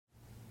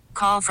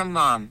Call from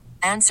mom.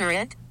 Answer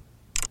it.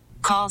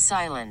 Call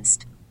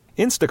silenced.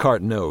 Instacart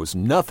knows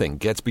nothing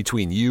gets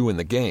between you and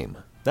the game.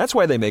 That's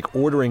why they make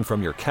ordering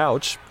from your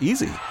couch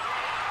easy.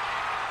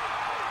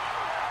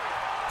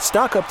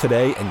 Stock up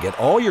today and get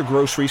all your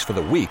groceries for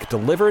the week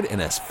delivered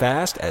in as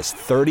fast as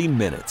 30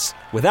 minutes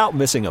without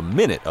missing a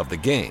minute of the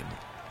game.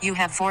 You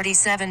have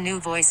 47 new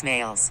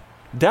voicemails.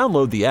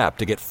 Download the app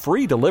to get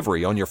free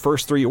delivery on your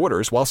first 3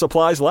 orders while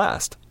supplies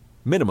last.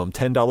 Minimum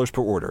 $10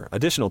 per order.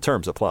 Additional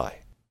terms apply.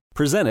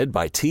 Presented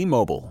by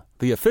T-Mobile,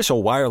 the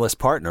official wireless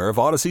partner of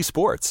Odyssey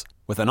Sports.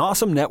 With an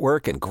awesome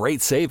network and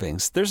great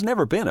savings, there's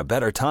never been a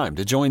better time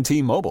to join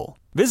T-Mobile.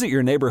 Visit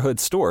your neighborhood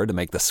store to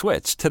make the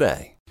switch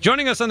today.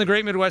 Joining us on the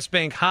Great Midwest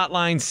Bank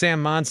Hotline,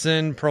 Sam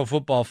Monson, Pro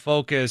Football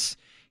Focus,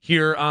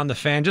 here on The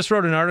Fan. Just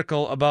wrote an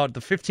article about the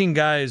 15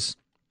 guys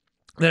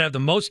that have the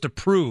most to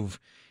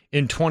prove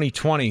in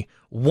 2020.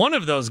 One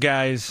of those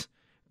guys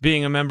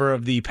being a member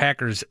of the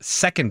Packers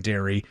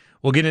secondary.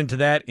 We'll get into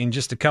that in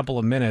just a couple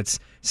of minutes.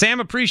 Sam,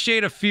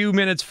 appreciate a few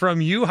minutes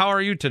from you. How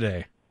are you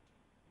today?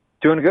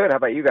 Doing good. How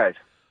about you guys?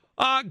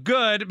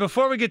 Good.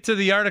 Before we get to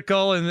the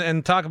article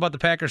and talk about the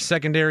Packers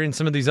secondary and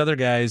some of these other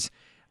guys,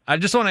 I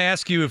just want to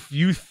ask you if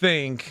you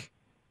think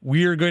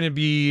we're going to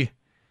be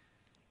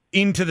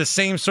into the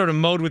same sort of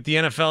mode with the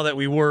NFL that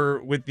we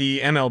were with the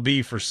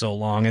MLB for so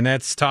long, and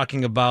that's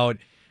talking about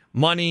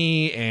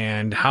money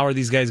and how are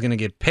these guys going to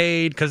get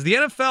paid, because the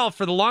NFL,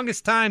 for the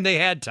longest time, they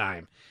had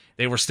time.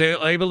 They were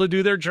still able to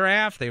do their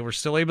draft. They were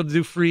still able to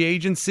do free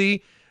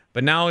agency.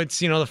 But now it's,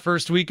 the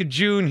first week of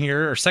June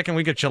here, or second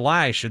week of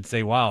July, I should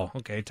say. Wow,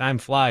 okay, time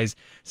flies.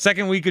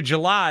 Second week of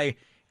July,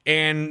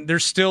 and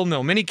there's still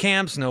no mini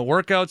camps, no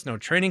workouts, no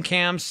training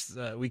camps.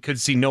 We could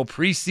see no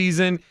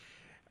preseason.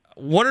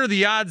 What are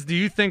the odds, do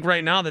you think,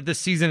 right now that this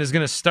season is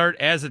going to start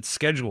as it's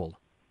scheduled?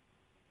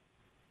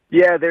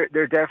 Yeah,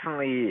 they're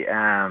definitely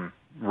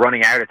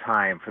running out of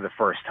time for the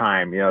first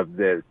time.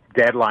 The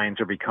deadlines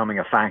are becoming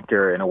a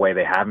factor in a way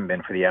they haven't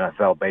been for the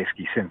NFL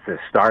basically since this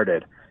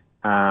started.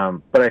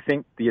 But I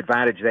think the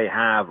advantage they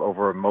have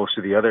over most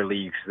of the other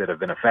leagues that have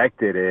been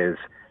affected is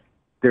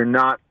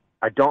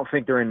I don't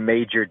think they're in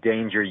major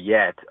danger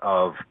yet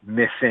of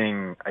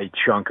missing a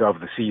chunk of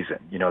the season.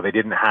 They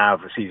didn't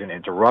have the season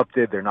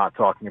interrupted. They're not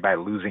talking about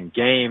losing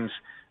games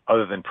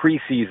other than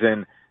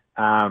preseason.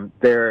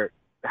 They're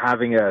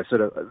having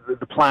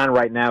the plan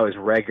right now is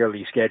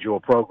regularly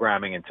scheduled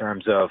programming in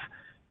terms of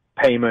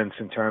payments,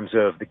 in terms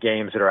of the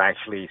games that are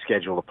actually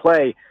scheduled to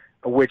play,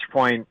 at which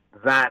point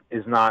that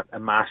is not a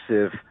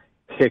massive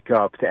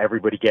hiccup to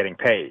everybody getting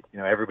paid.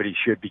 Everybody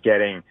should be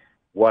getting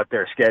what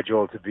they're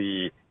scheduled to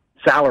be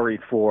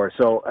salaried for.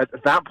 So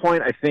at that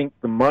point, I think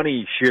the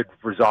money should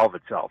resolve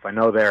itself. I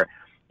know they're,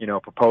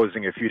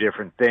 proposing a few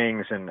different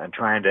things and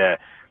trying to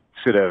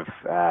sort of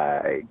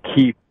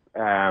keep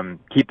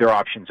their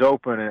options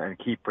open and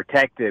keep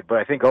protected. But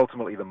I think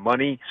ultimately the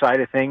money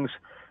side of things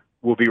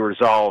will be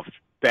resolved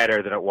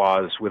better than it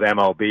was with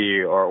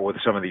MLB or with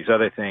some of these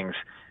other things.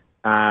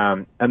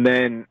 And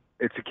then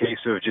it's a case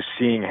of just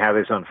seeing how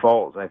this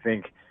unfolds. I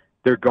think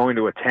they're going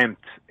to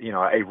attempt,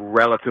 a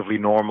relatively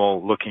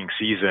normal looking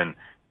season,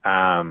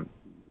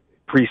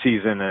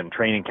 preseason and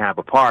training camp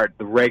apart.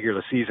 The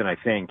regular season, I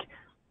think,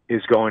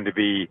 is going to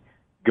be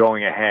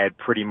going ahead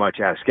pretty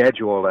much as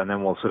scheduled. And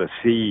then we'll sort of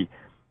see,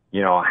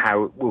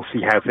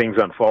 how things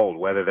unfold,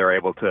 whether they're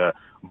able to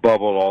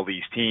bubble all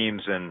these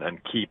teams and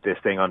keep this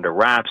thing under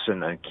wraps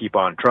and keep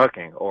on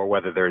trucking, or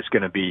whether there's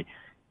going to be,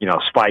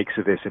 spikes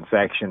of this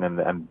infection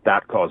and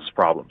that causes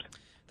problems.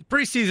 The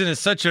preseason is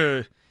such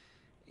a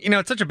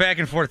back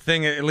and forth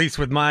thing, at least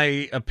with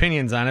my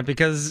opinions on it,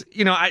 because,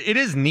 it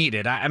is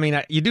needed.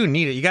 You do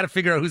need it. You got to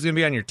figure out who's going to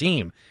be on your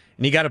team,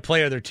 and you got to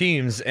play other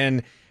teams.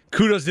 And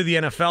kudos to the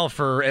NFL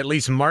for at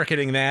least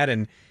marketing that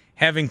and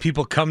having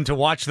people come to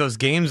watch those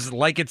games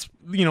like it's,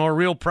 a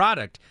real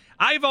product.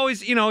 I've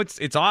always,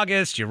 it's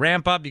August, you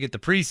ramp up, you get the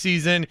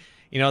preseason,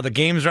 the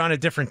games are on at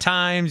different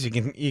times.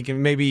 You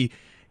can maybe,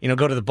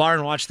 go to the bar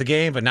and watch the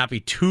game, but not be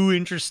too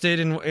interested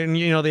in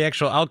the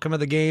actual outcome of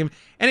the game.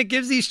 And it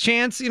gives these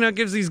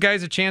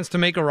guys a chance to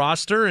make a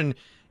roster. And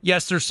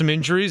yes, there's some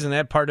injuries, and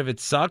that part of it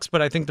sucks.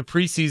 But I think the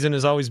preseason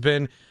has always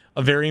been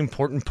a very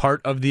important part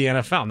of the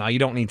NFL. Now, you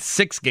don't need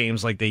 6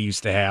 games like they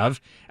used to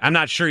have. I'm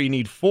not sure you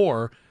need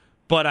 4,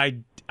 but I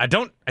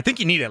think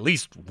you need at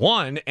least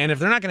 1. And if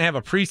they're not going to have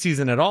a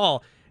preseason at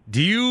all,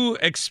 do you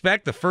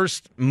expect the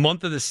first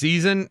month of the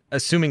season,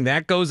 assuming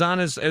that goes on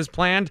as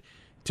planned,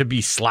 to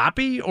be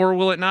sloppy, or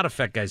will it not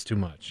affect guys too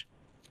much?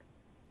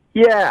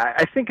 Yeah,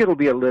 I think it'll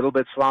be a little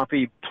bit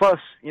sloppy, plus,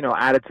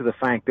 added to the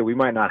fact that we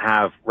might not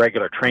have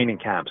regular training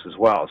camps as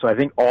well. So I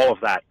think all of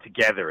that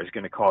together is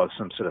going to cause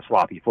some sort of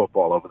sloppy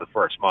football over the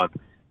first month.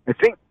 I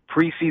think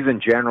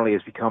preseason generally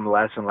has become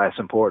less and less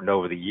important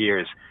over the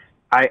years.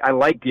 I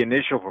like the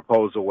initial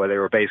proposal where they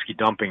were basically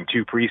dumping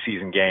 2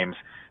 preseason games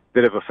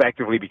that have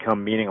effectively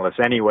become meaningless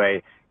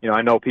anyway.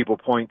 I know people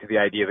point to the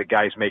idea that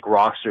guys make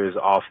rosters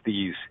off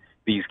these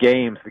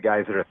games, the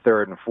guys that are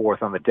 3rd and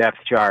 4th on the depth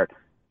chart,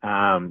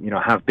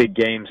 have big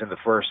games in the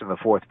 1st and the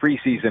 4th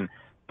preseason.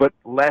 But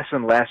less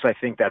and less, I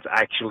think that's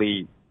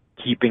actually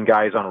keeping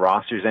guys on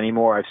rosters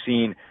anymore. I've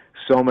seen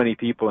so many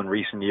people in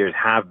recent years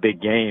have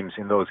big games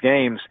in those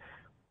games,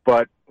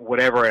 but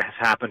whatever has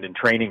happened in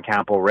training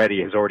camp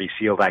already has already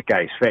sealed that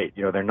guy's fate.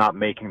 You know, they're not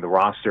making the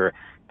roster.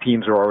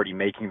 Teams are already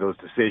making those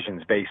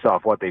decisions based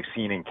off what they've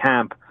seen in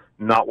camp,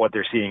 not what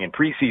they're seeing in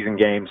preseason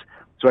games.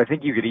 So I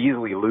think you could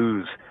easily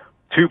lose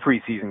 2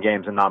 preseason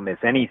games and not miss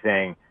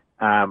anything,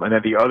 and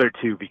then the other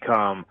 2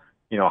 become,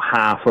 you know,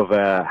 half of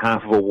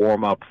a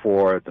warm up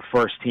for the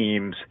first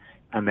teams,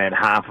 and then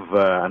half of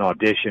an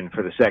audition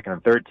for the second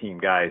and third team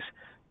guys.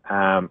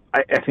 I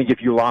think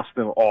if you lost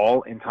them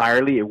all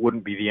entirely, it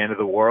wouldn't be the end of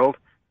the world.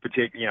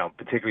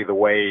 Particularly the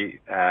way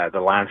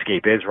the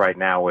landscape is right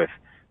now with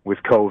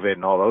COVID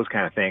and all those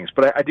kind of things.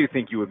 But I do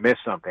think you would miss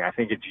something. I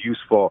think it's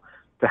useful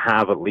to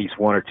have at least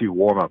 1 or 2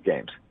 warm up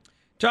games.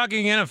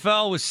 Talking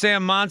NFL with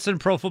Sam Monson,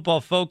 Pro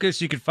Football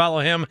Focus. You can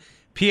follow him,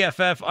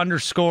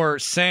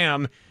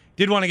 PFF_Sam.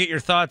 Did want to get your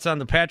thoughts on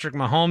the Patrick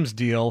Mahomes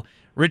deal.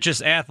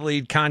 Richest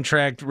athlete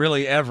contract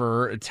really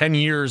ever. 10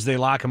 years they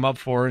lock him up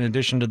for, in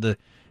addition to the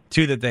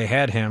 2 that they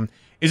had him.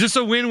 Is this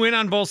a win-win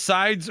on both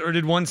sides, or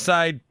did one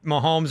side,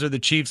 Mahomes or the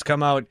Chiefs,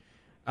 come out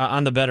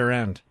on the better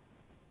end?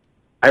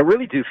 I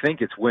really do think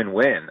it's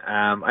win-win.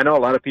 I know a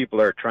lot of people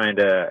are trying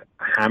to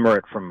hammer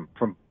it from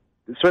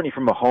certainly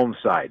from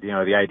Mahomes' side, you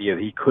know, the idea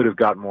that he could have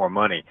got more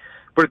money.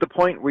 But at the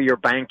point where you're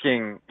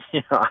banking,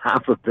 you know,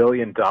 $500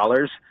 million,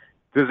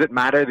 does it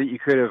matter that you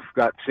could have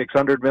got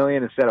 $600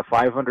 million instead of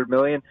 $500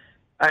 million?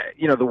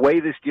 You know, the way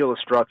this deal is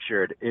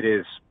structured, it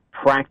is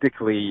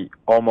practically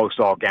almost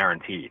all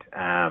guaranteed.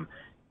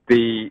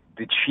 The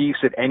Chiefs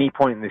at any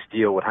point in this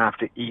deal would have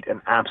to eat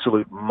an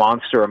absolute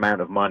monster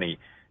amount of money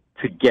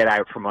to get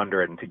out from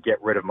under it and to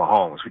get rid of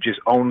Mahomes, which is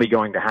only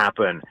going to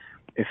happen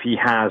if he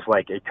has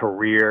like a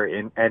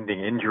career-ending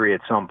injury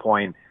at some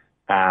point,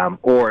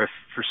 or if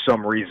for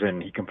some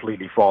reason he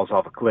completely falls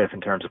off a cliff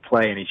in terms of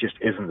play and he just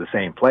isn't the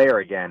same player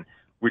again,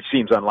 which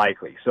seems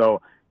unlikely.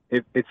 So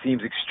it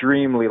seems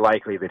extremely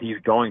likely that he's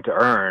going to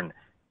earn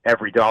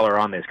every dollar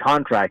on this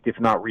contract, if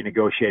not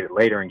renegotiate it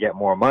later and get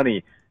more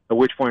money. At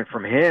which point,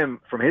 from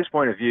his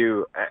point of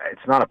view,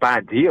 it's not a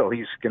bad deal.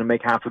 He's going to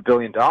make $500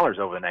 million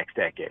over the next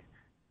decade.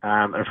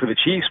 And for the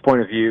Chiefs'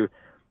 point of view,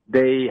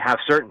 they have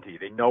certainty.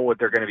 They know what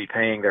they're going to be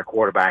paying their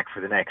quarterback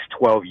for the next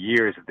 12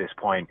 years at this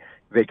point.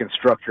 They can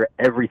structure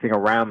everything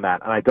around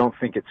that. And I don't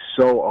think it's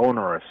so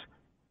onerous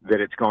that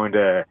it's going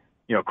to,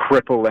 you know,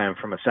 cripple them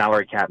from a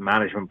salary cap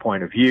management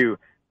point of view.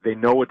 They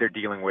know what they're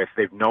dealing with.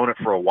 They've known it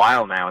for a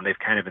while now, and they've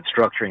kind of been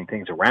structuring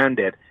things around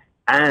it.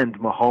 And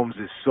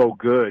Mahomes is so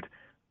good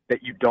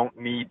that you don't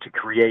need to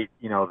create,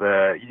 you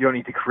don't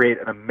need to create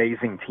an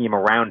amazing team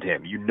around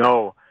him. You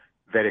know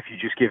that if you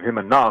just give him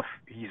enough,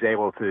 he's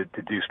able to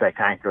do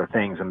spectacular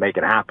things and make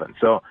it happen.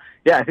 So,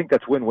 yeah, I think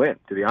that's win-win,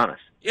 to be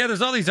honest. Yeah,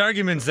 there's all these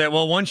arguments that,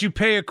 well, once you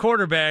pay a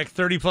quarterback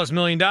 $30+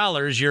 million,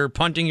 you're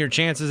punting your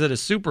chances at a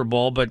Super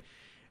Bowl. But,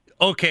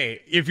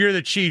 okay, if you're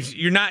the Chiefs,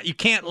 you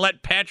can't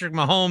let Patrick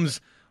Mahomes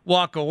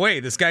walk away.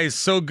 This guy is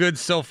so good,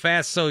 so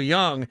fast, so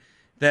young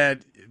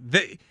that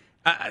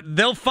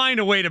they'll find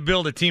a way to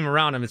build a team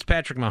around him. It's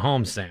Patrick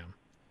Mahomes, Sam.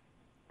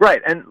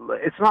 Right, and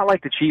it's not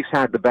like the Chiefs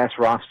had the best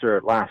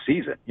roster last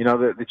season. You know,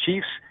 the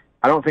Chiefs,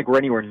 I don't think were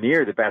anywhere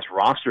near the best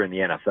roster in the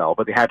NFL,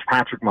 but they had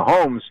Patrick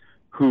Mahomes,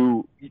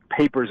 who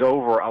papers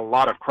over a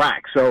lot of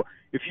cracks. So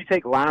if you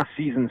take last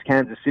season's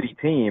Kansas City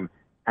team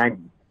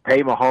and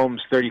pay Mahomes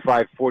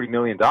 $35-40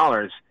 million,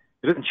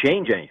 it doesn't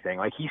change anything.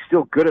 Like, he's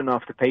still good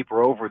enough to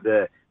paper over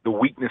the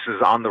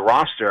weaknesses on the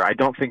roster. I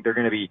don't think they're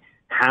going to be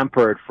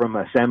hampered from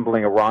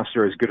assembling a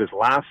roster as good as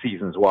last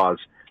season's was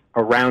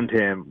around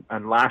him,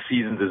 and last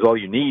season's is all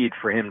you need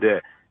for him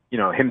to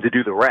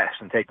do the rest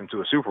and take them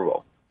to a Super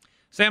Bowl.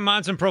 Sam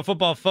Monson, Pro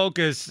Football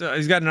Focus.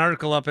 He's got an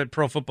article up at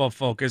Pro Football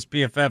Focus,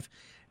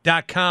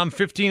 PFF.com.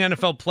 15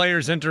 NFL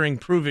players entering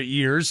Prove It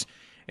years.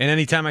 And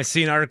anytime I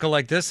see an article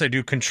like this, I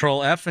do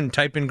Control F and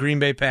type in Green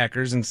Bay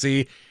Packers and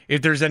see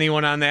if there's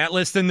anyone on that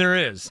list, and there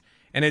is.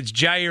 And it's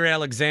Jaire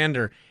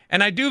Alexander.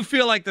 And I do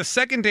feel like the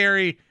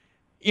secondary,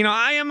 you know,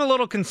 I am a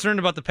little concerned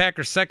about the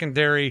Packers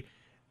secondary.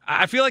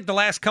 I feel like the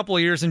last couple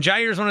of years, and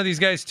Jaire's one of these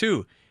guys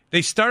too,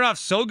 they start off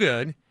so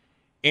good,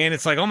 and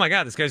it's like, oh my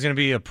God, this guy's going to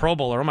be a Pro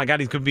Bowler. Oh my God,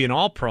 he's going to be an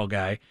All-Pro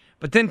guy.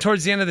 But then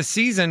towards the end of the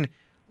season,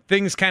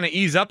 things kind of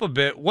ease up a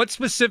bit. What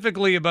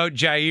specifically about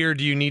Jaire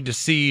do you need to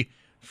see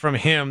from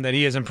him that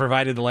he hasn't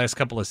provided the last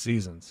couple of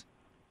seasons?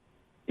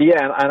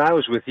 Yeah, and I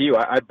was with you.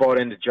 I bought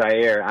into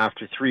Jaire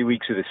after 3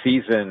 weeks of the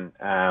season.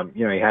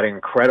 He had an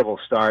incredible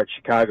start: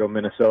 Chicago,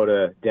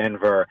 Minnesota,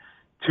 Denver.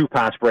 2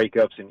 pass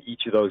breakups in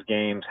each of those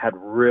games, had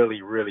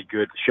really, really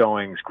good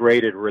showings,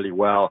 graded really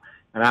well.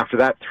 And after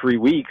that 3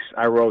 weeks,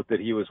 I wrote that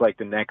he was like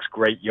the next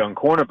great young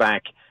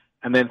cornerback,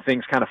 and then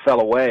things kind of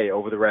fell away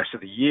over the rest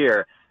of the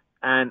year.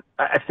 And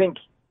I think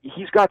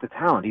he's got the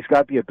talent. He's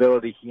got the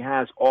ability. He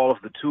has all of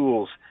the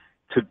tools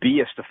to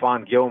be a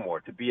Stephon Gilmore,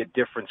 to be a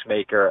difference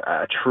maker,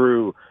 a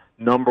true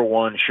number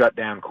one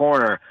shutdown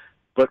corner.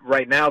 But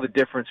right now, the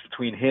difference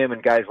between him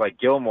and guys like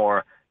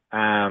Gilmore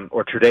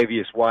or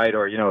Tre'Davious White,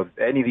 or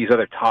any of these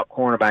other top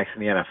cornerbacks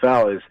in the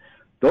NFL, is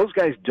those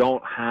guys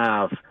don't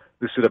have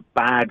the sort of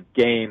bad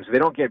games, they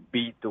don't get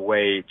beat the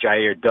way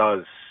Jair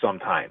does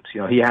sometimes.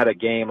 You know, he had a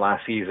game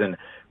last season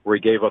where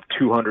he gave up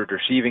 200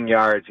 receiving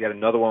yards. He had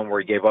another one where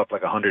he gave up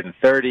like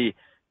 130.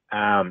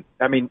 I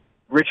mean,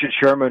 Richard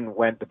Sherman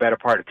went the better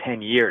part of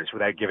 10 years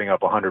without giving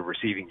up 100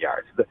 receiving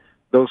yards.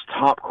 Those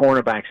top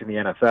cornerbacks in the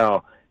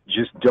NFL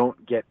just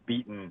don't get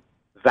beaten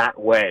that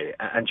way.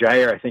 And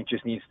Jair, I think,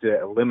 just needs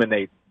to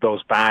eliminate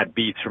those bad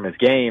beats from his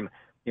game.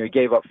 You know, he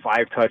gave up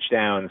 5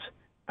 touchdowns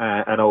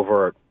and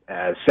over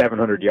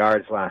 700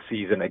 yards last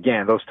season.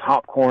 Again, those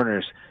top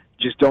corners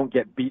just don't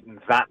get beaten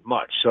that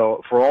much.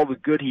 So for all the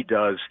good he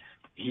does,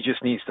 he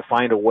just needs to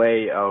find a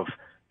way of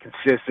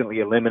consistently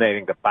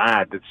eliminating the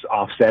bad that's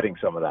offsetting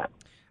some of that.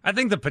 I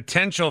think the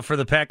potential for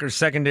the Packers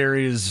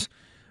secondary is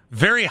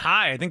very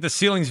high. I think the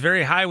ceiling's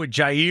very high with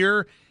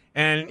Jair,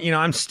 and you know,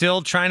 I'm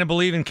still trying to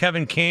believe in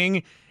Kevin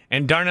King,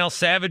 and Darnell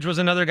Savage was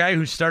another guy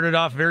who started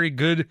off very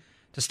good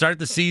to start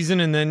the season,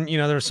 and then, you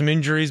know, there were some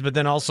injuries, but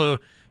then also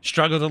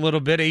struggled a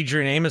little bit.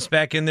 Adrian Amos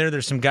back in there.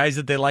 There's some guys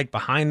that they like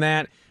behind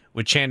that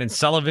with Chandon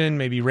Sullivan,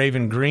 maybe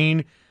Raven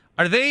Green.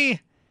 Are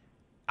they?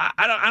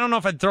 I don't know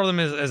if I'd throw them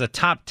as a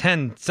top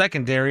 10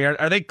 secondary.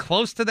 Are they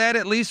close to that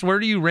at least? Where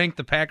do you rank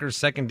the Packers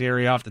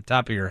secondary off the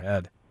top of your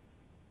head?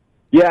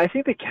 Yeah, I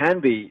think they can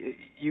be.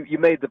 You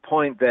made the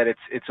point that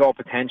it's all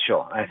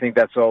potential. I think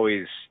that's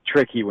always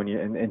tricky when you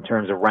in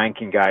terms of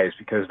ranking guys,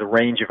 because the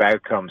range of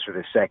outcomes for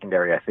this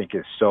secondary, I think,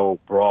 is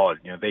so broad.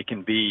 You know, they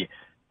can be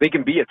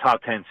a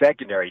top 10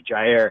 secondary.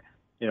 Jair,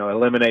 you know,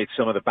 eliminates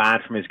some of the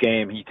bad from his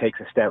game. He takes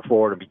a step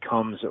forward and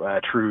becomes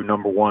a true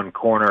number one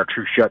corner, a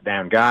true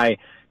shutdown guy.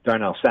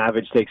 Darnell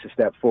Savage takes a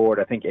step forward.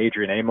 I think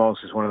Adrian Amos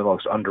is one of the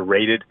most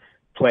underrated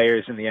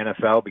players in the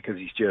NFL because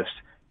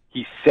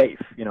he's safe.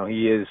 You know,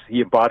 he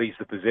embodies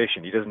the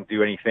position. He doesn't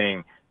do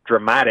anything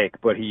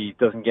dramatic, but he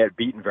doesn't get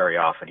beaten very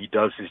often. He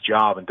does his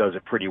job and does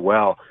it pretty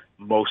well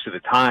most of the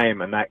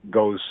time, and that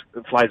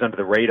flies under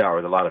the radar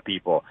with a lot of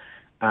people.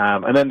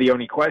 And then the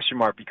only question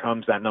mark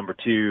becomes that number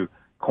 2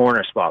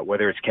 corner spot,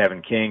 whether it's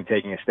Kevin King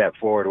taking a step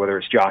forward, whether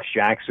it's Josh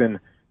Jackson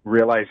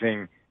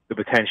realizing the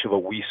potential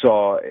that we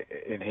saw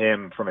in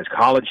him from his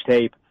college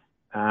tape.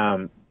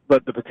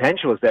 But the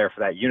potential is there for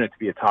that unit to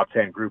be a top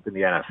 10 group in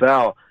the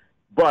NFL.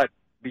 But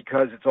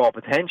because it's all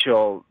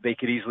potential, they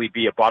could easily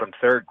be a bottom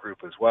third group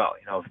as well.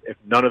 You know, if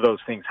none of those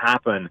things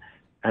happen,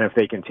 and if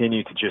they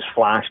continue to just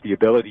flash the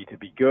ability to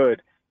be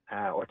good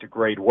or to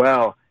grade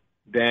well,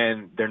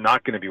 then they're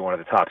not going to be one of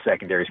the top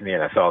secondaries in the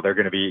NFL. They're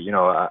going to be, you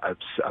know,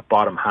 a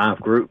bottom half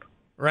group.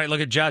 Right.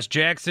 Look at Josh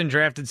Jackson,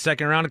 drafted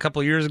second round a couple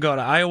of years ago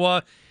to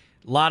Iowa.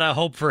 A lot of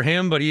hope for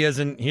him, but he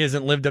hasn't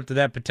lived up to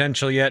that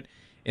potential yet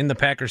in the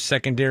Packers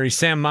secondary.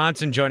 Sam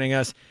Monson joining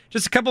us.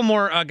 Just a couple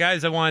more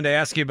guys I wanted to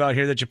ask you about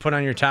here that you put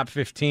on your top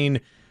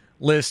 15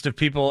 list of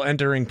people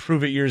entering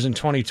Prove It years in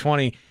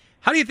 2020.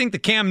 How do you think the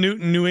Cam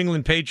Newton New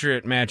England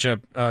Patriot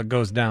matchup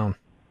goes down?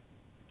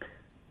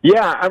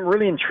 Yeah, I'm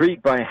really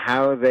intrigued by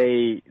how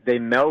they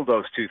meld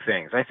those two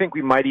things. I think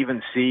we might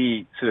even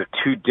see sort of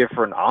two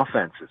different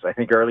offenses. I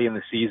think early in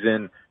the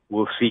season,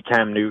 we'll see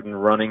Cam Newton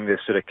running this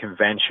sort of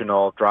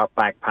conventional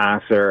drop-back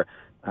passer,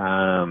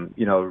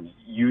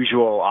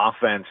 usual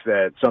offense,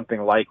 that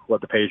something like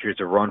what the Patriots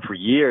have run for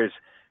years.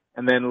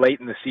 And then late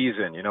in the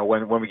season, you know,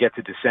 when we get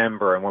to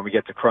December and when we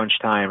get to crunch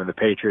time and the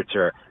Patriots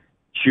are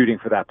shooting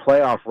for that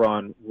playoff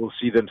run, we'll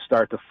see them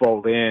start to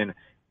fold in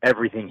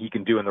everything he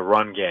can do in the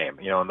run game,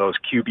 you know, and those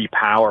QB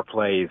power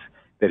plays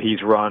that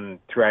he's run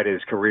throughout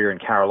his career in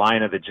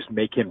Carolina that just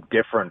make him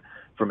different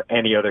from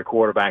any other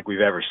quarterback we've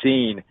ever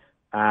seen.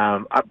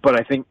 But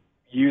I think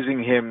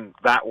using him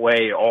that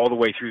way all the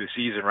way through the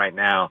season right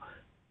now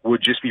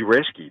would just be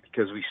risky,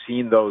 because we've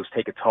seen those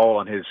take a toll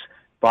on his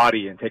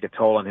body and take a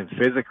toll on him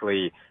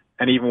physically.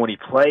 And even when he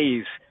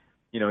plays,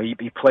 you know,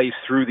 he plays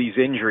through these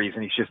injuries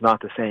and he's just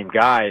not the same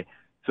guy.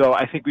 So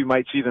I think we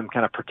might see them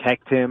kind of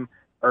protect him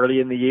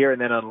early in the year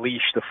and then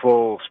unleash the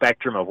full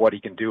spectrum of what he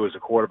can do as a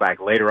quarterback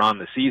later on in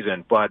the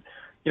season. But,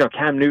 you know,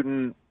 Cam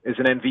Newton is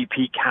an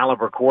MVP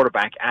caliber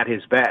quarterback at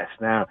his best.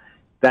 Now,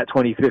 that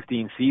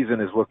 2015 season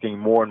is looking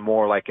more and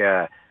more like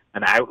an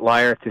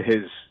outlier to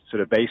his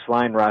sort of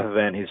baseline rather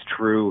than his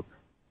true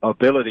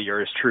ability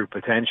or his true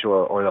potential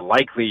or the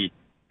likely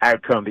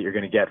outcome that you're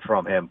going to get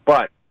from him.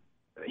 But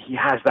he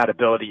has that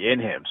ability in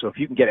him. So if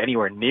you can get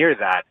anywhere near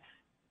that,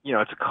 you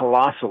know, it's a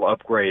colossal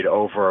upgrade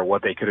over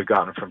what they could have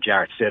gotten from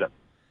Jarrett Stidham.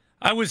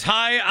 I was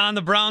high on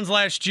the Browns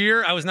last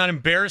year. I was not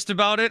embarrassed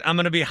about it. I'm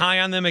going to be high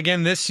on them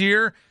again this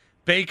year.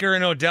 Baker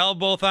and Odell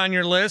both on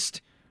your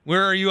list.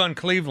 Where are you on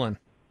Cleveland?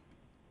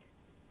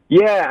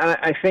 Yeah,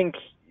 I think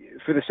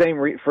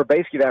for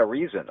basically that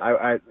reason.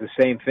 The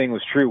same thing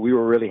was true. We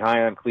were really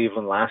high on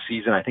Cleveland last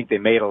season. I think they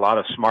made a lot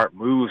of smart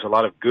moves, a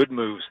lot of good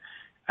moves,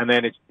 and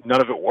then none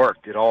of it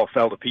worked. It all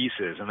fell to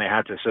pieces, and they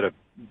had to sort of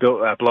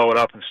blow it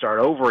up and start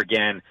over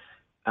again.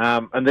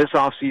 And this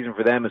offseason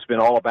for them has been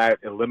all about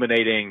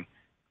eliminating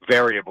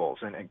variables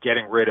and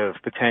getting rid of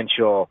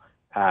potential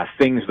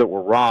things that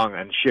were wrong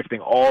and shifting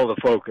all the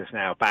focus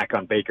now back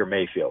on Baker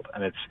Mayfield.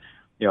 And it's,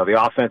 you know,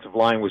 the offensive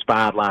line was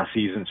bad last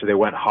season, so they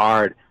went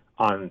hard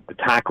on the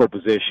tackle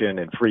position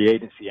and free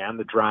agency and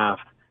the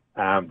draft.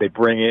 They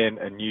bring in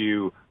a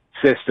new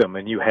system,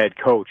 a new head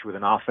coach with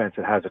an offense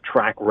that has a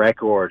track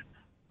record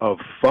of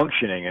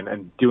functioning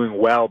and doing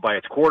well by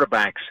its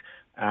quarterbacks.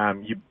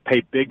 You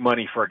pay big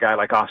money for a guy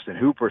like Austin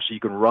Hooper so you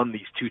can run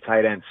these two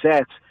tight end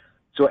sets.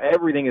 So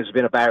everything has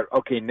been about,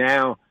 okay,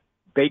 now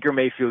Baker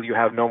Mayfield, you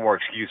have no more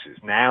excuses.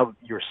 Now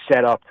you're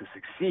set up to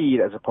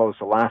succeed as opposed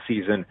to last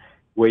season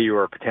where you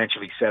were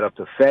potentially set up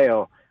to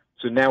fail.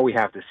 So now we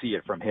have to see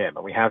it from him,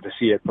 and we have to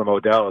see it from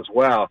Odell as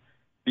well,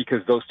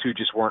 because those two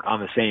just weren't on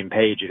the same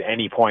page at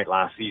any point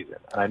last season.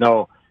 And I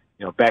know,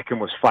 Beckham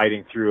was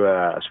fighting through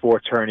a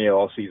sports hernia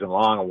all season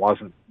long and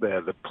wasn't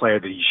the player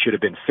that he should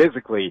have been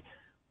physically,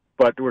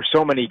 but there were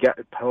so many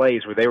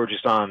plays where they were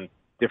just on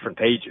different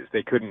pages.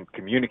 They couldn't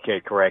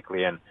communicate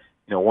correctly, and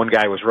one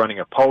guy was running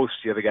a post,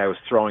 the other guy was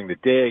throwing the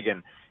dig,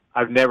 and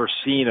I've never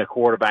seen a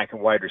quarterback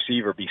and wide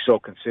receiver be so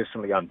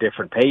consistently on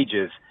different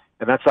pages,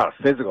 and that's not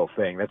a physical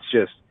thing. That's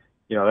just,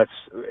 that's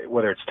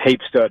whether it's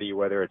tape study,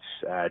 whether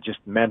it's just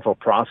mental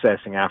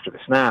processing after the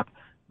snap,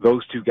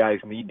 those two guys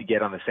need to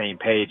get on the same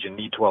page and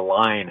need to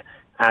align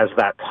as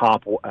that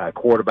top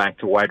quarterback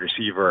to wide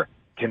receiver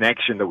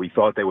connection that we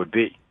thought they would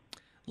be.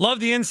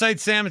 Love the insight,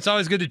 Sam. It's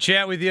always good to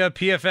chat with you.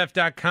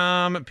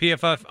 PFF.com,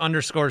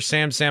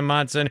 PFF_Sam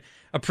Monson.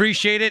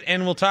 Appreciate it,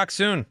 and we'll talk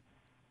soon.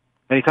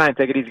 Anytime.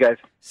 Take it easy, guys.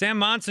 Sam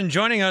Monson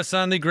joining us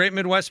on the Great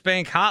Midwest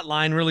Bank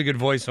Hotline. Really good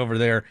voice over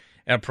there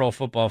at Pro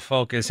Football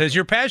Focus. Has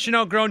your passion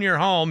outgrown your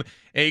home?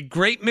 A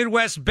Great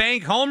Midwest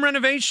Bank home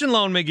renovation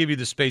loan may give you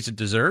the space it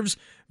deserves.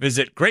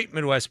 Visit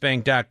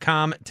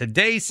greatmidwestbank.com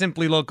today.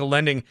 Simply local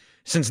lending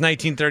since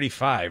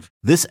 1935.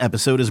 This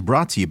episode is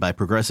brought to you by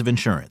Progressive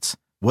Insurance.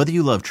 Whether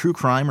you love true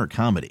crime or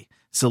comedy,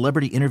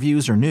 celebrity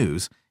interviews or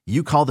news,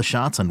 you call the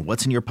shots on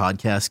what's in your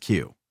podcast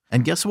queue.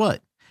 And guess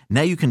what?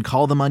 Now you can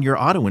call them on your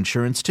auto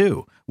insurance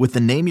too with the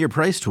Name Your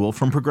Price tool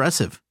from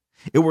Progressive.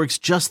 It works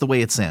just the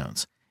way it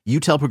sounds. You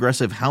tell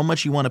Progressive how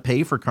much you want to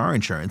pay for car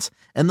insurance,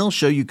 and they'll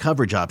show you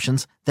coverage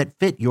options that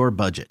fit your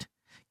budget.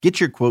 Get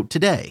your quote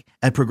today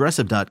at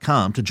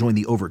Progressive.com to join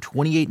the over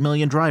 28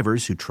 million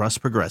drivers who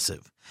trust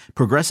Progressive.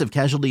 Progressive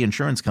Casualty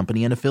Insurance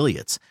Company and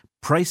Affiliates.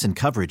 Price and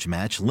coverage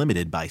match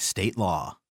limited by state law.